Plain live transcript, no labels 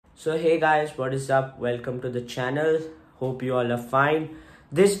So hey guys, what is up? Welcome to the channel. Hope you all are fine.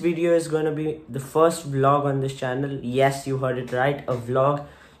 This video is going to be the first vlog on this channel. Yes, you heard it right, a vlog.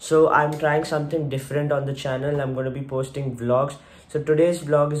 So I'm trying something different on the channel. I'm going to be posting vlogs. So today's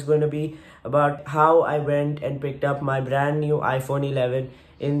vlog is going to be about how I went and picked up my brand new iPhone 11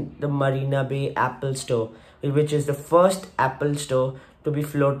 in the Marina Bay Apple Store, which is the first Apple Store to be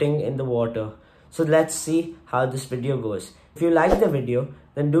floating in the water. So let's see how this video goes. If you like the video,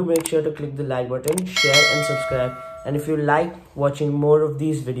 then do make sure to click the like button, share and subscribe. And if you like watching more of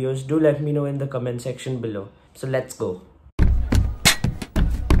these videos, do let me know in the comment section below. So let's go.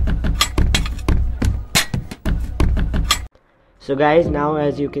 So guys, now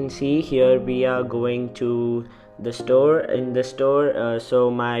as you can see here, we are going to the store.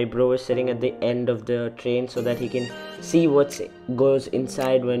 So my bro is sitting at the end of the train so that he can see what goes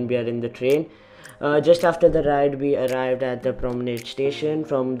inside when we are in the train. Just after the ride, we arrived at the promenade station.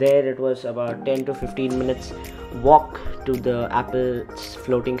 From there, it was about 10 to 15 minutes walk to the Apple's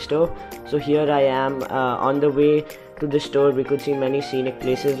floating store. So here I am on the way to the store. We could see many scenic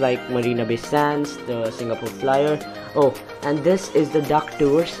places like Marina Bay Sands, the Singapore Flyer. Oh, and this is the duck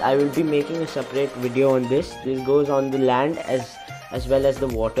tours. I will be making a separate video on this. This goes on the land as well as the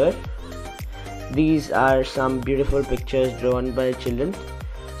water. These are some beautiful pictures drawn by children.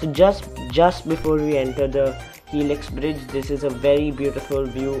 So just before we enter the Helix Bridge, this is a very beautiful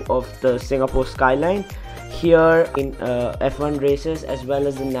view of the Singapore skyline. Here in F1 races as well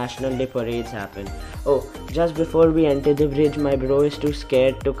as the National Day parades happen. Oh, just before we enter the bridge, my bro is too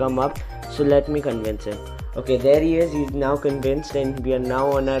scared to come up, so let me convince him. Okay, there he is. He's now convinced and we are now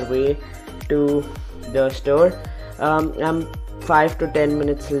on our way to the store. I'm 5 to 10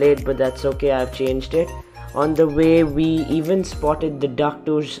 minutes late, but that's okay, I've changed it. On the way, we even spotted the duck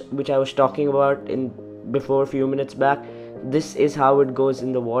tours which I was talking about before a few minutes back. This is how it goes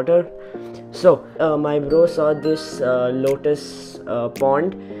in the water. So my bro saw this lotus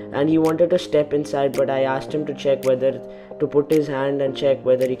pond and he wanted to step inside, but I asked him to check whether to put his hand and check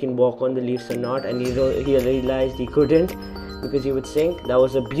whether he can walk on the leaves or not, and he realized he couldn't because he would sink. That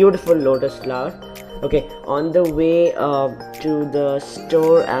was a beautiful lotus flower. Okay, on the way to the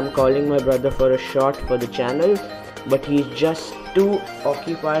store, I'm calling my brother for a shot for the channel, but he's just too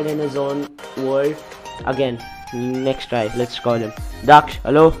occupied in his own world. Again, next try, let's call him. Daksh,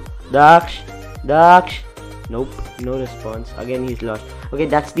 hello? Daksh. Nope, no response. Again, he's lost. Okay,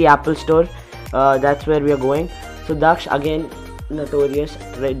 that's the Apple Store. That's where we are going. So Daksh, again notorious,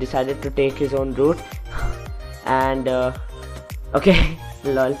 decided to take his own route. And okay,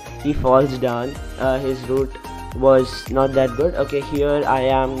 lol, he falls down. His route was not that good. Okay, here I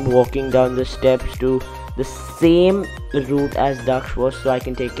am walking down the steps to the same route as Daksh was, so I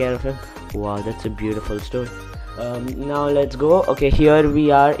can take care of him. Wow, that's a beautiful store. Now let's go. Okay, here we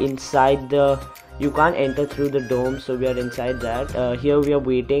are inside you can't enter through the dome, so we are inside that. Here we are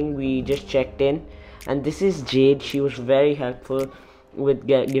waiting. We just checked in, and this is Jade. She was very helpful with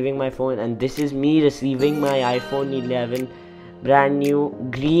giving my phone, and this is me receiving my iPhone 11 brand new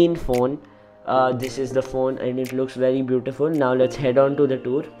green phone. This is the phone and it looks very beautiful. Now let's head on to the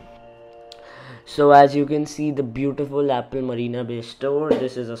tour. So as you can see, the beautiful Apple Marina Bay store.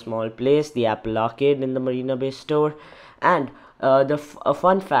 This is a small place, the Apple Arcade in the Marina Bay store. And a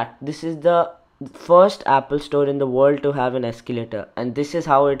fun fact, this is the first Apple store in the world to have an escalator, and this is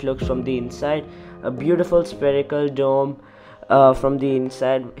how it looks from the inside. A beautiful spherical dome from the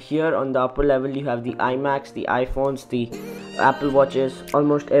inside. Here on the upper level you have the iMacs, the iPhones, the Apple Watches,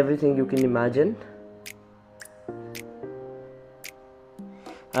 almost everything you can imagine.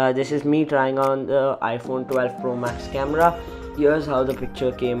 This is me trying on the iPhone 12 Pro Max camera. Here's how the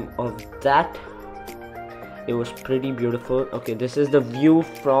picture came of that. It was pretty beautiful. Okay, this is the view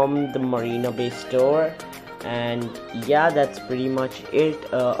from the Marina Bay store, and yeah, that's pretty much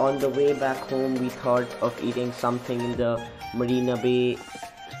it. On the way back home, we thought of eating something in the Marina Bay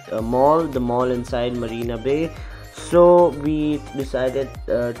mall, the mall inside Marina Bay. So we decided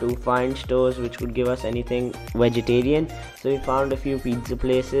to find stores which could give us anything vegetarian. So we found a few pizza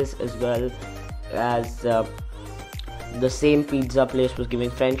places, as well as the same pizza place was giving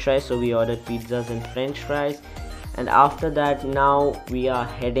french fries, so we ordered pizzas and french fries. And after that, now we are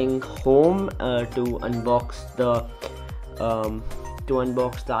heading home to unbox the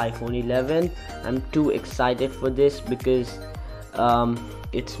iPhone 11. I'm too excited for this because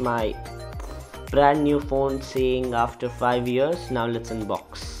it's my brand new phone, saying after 5 years. Now let's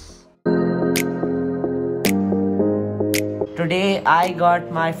unbox. Today I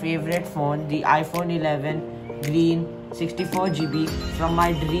got my favorite phone, the iPhone 11 green 64GB from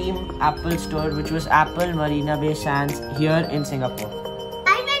my dream Apple store, which was Apple Marina Bay Sands here in Singapore.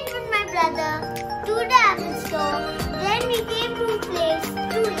 I went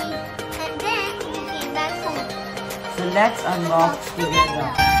let's unbox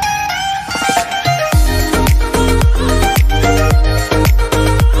together.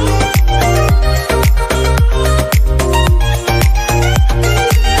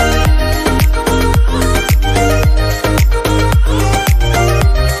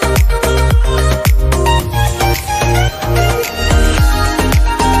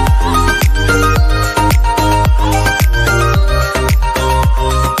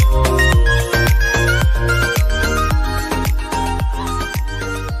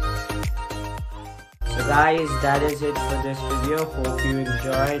 Guys, that is it for this video. Hope you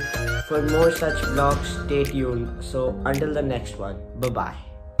enjoyed. For more such vlogs, stay tuned. So until the next one, bye bye.